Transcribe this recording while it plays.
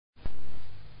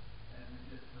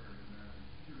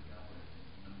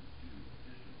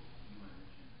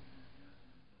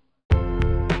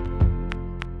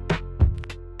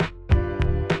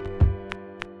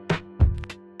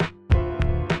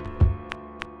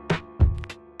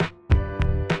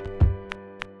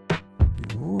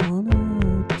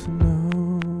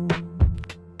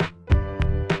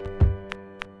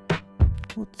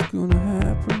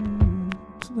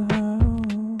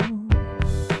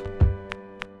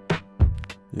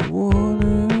You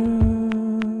wanted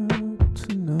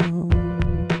to know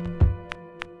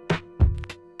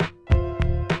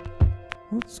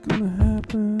what's gonna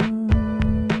happen.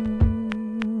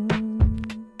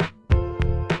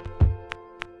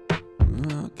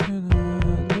 How can I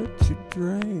let you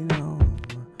drain all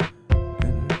my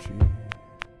energy?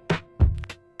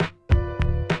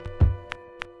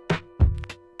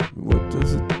 What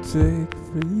does it take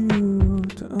for you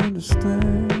to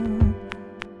understand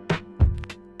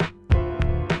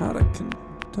how to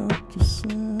conduct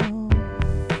yourself?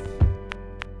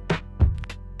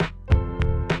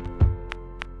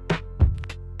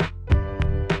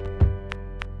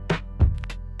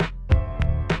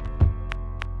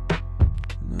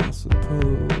 And I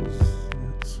suppose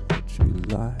that's what you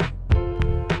like.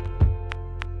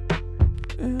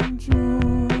 Enjoy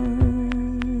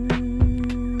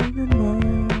the most.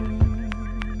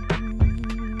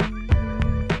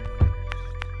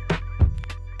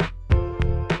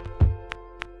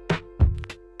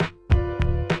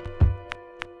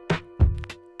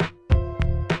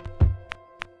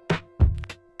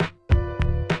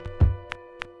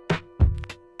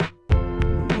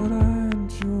 What I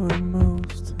enjoy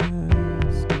most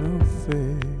has no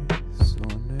face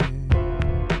or name.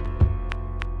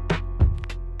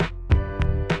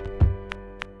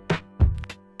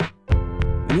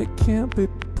 And it can't be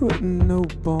put in no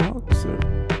box or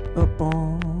up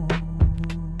on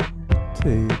the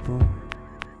table.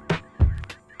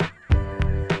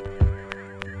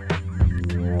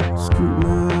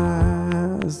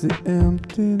 Scrutinize the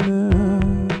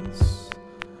emptiness,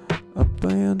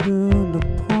 abandoned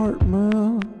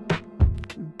apartment,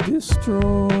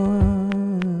 destroyed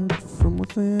from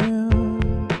within.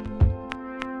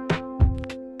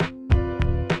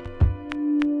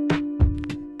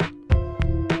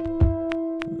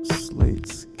 The slate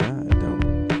sky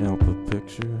don't help a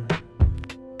picture.